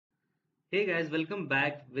Hey guys, welcome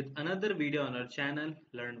back with another video on our channel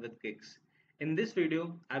LearnWidGiggs. In this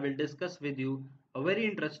video, I will discuss with you a very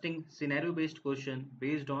interesting scenario based question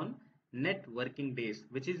based on net working days,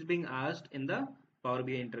 which is being asked in the Power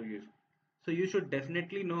BI interviews. So you should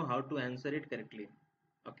definitely know how to answer it correctly.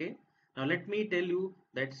 Okay, now let me tell you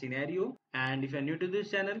that scenario, and if you are new to this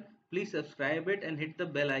channel, please subscribe it and hit the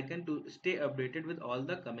bell icon to stay updated with all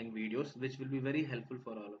the coming videos, which will be very helpful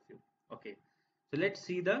for all of you. Okay, so let's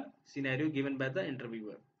see the scenario given by the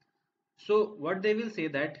interviewer. So what they will say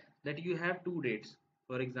that you have two dates.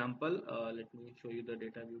 For example, let me show you the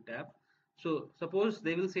data view tab. So suppose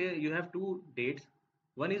they will say you have two dates.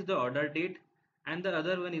 One is the order date and the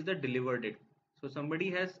other one is the delivered date. So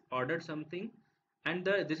somebody has ordered something and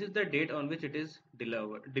this is the date on which it is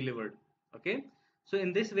delivered. Okay. So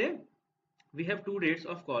in this way, we have two dates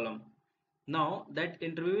of column. Now that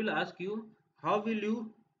interview will ask you, how will you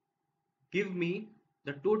give me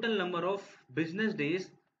the total number of business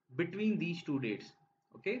days between these two dates?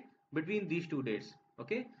 Okay, between these two dates.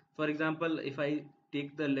 Okay, for example, if I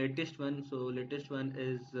take the latest one, so latest one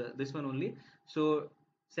is this one only. So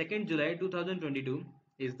 2nd July 2022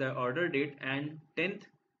 is the order date and 10th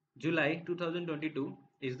July 2022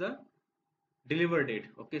 is the deliver date.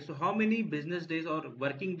 Okay, so how many business days or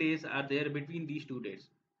working days are there between these two dates?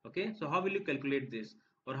 Okay, so how will you calculate this,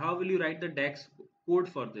 or how will you write the DAX code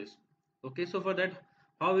for this? Okay, so for that,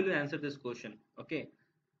 how will you answer this question? Okay,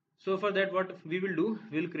 so for that, what we will do,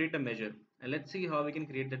 we will create a measure, and let's see how we can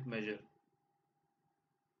create that measure.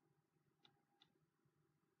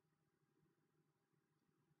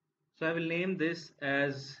 So I will name this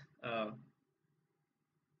as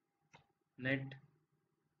net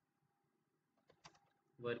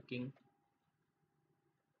working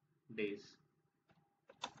days.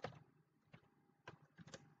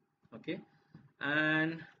 Okay,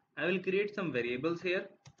 and I will create some variables here.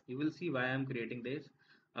 You will see why I'm creating this.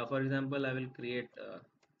 For example, I will create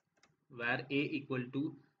var a equal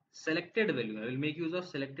to selected value. I will make use of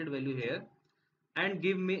selected value here and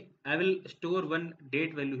give me, I will store one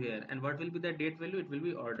date value here. And what will be the date value? It will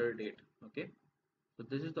be order date. Okay, so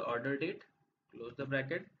this is the order date. Close the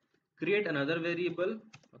bracket, create another variable.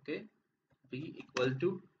 Okay, b equal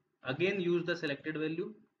to, again use the selected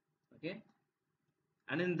value. Okay,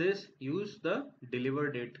 and in this use the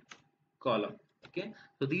deliver date column. Okay,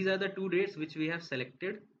 so these are the two dates which we have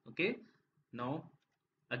selected. Okay, now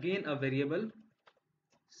again a variable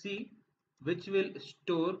c which will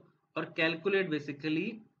store or calculate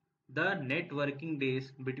basically the net working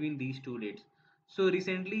days between these two dates. So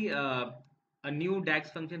recently a new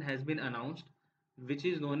DAX function has been announced which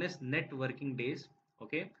is known as net working days.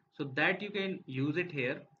 Okay, so that you can use it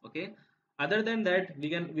here. Okay, other than that,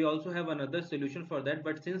 we also have another solution for that,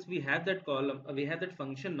 but since we have that column, we have that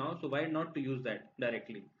function now, so why not to use that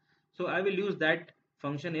directly? So I will use that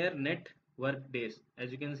function here, net work days.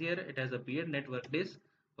 As you can see here, it has appeared, net work days.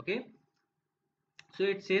 Okay, so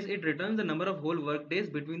it says it returns the number of whole work days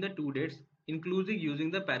between the two dates, inclusive using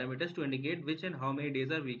the parameters to indicate which and how many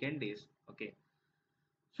days are weekend days. Okay,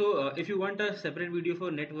 so if you want a separate video for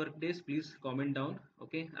network days, please comment down.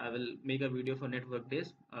 Okay, I will make a video for network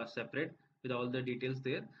days separate with all the details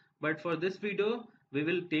there. But for this video, we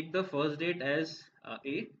will take the first date as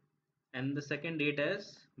A and the second date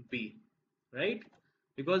as B, right?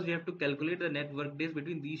 Because we have to calculate the network days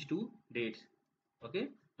between these two dates. Okay,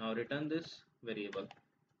 now return this variable.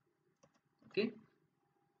 Okay,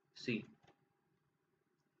 C.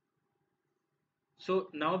 So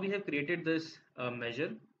now we have created this measure,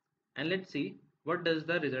 and let's see what does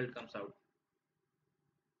the result comes out.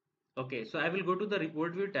 Okay, so I will go to the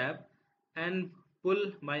report view tab and pull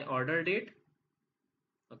my order date.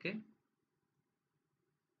 Okay,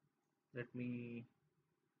 let me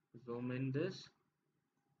zoom in this.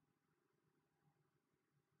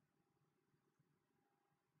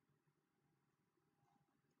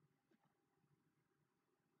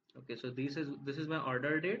 Okay, so this is my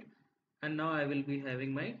order date, and now I will be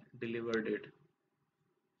having my deliver date.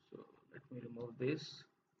 So let me remove this,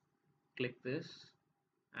 click this,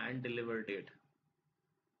 and deliver date.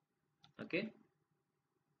 Okay,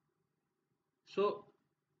 so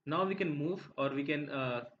now we can move, or we can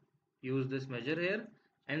use this measure here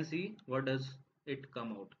and see what does it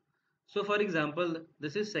come out. So for example,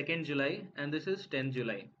 this is 2nd July and this is 10th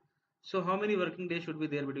July. So how many working days should be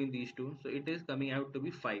there between these two? So it is coming out to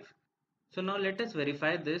be 5. So now let us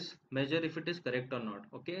verify this measure if it is correct or not.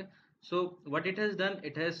 Okay, so what it has done,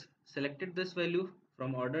 it has selected this value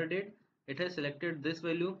from order date, it has selected this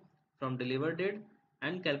value from deliver date,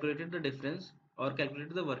 and calculated the difference or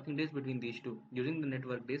calculated the working days between these two using the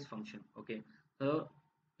network days function. Okay, so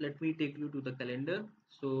let me take you to the calendar.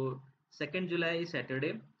 So 2nd July is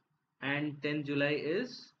Saturday, and 10th July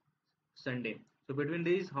is Sunday. So between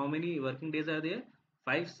these, how many working days are there?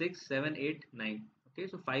 5, 6, 7, 8, 9. Okay,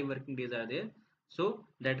 so 5 working days are there. So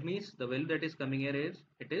that means the value that is coming here is,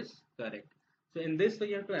 it is correct. So in this way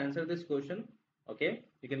you have to answer this question. Okay,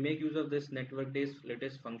 you can make use of this network days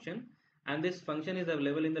latest function, and this function is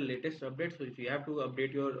available in the latest update. So if you have to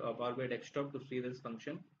update your Power BI desktop to see this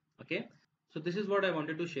function. Okay, so this is what I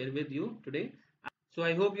wanted to share with you today. So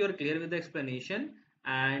I hope you are clear with the explanation,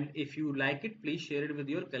 and if you like it, please share it with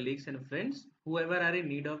your colleagues and friends, whoever are in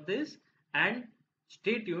need of this, and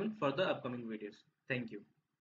stay tuned for the upcoming videos. Thank you.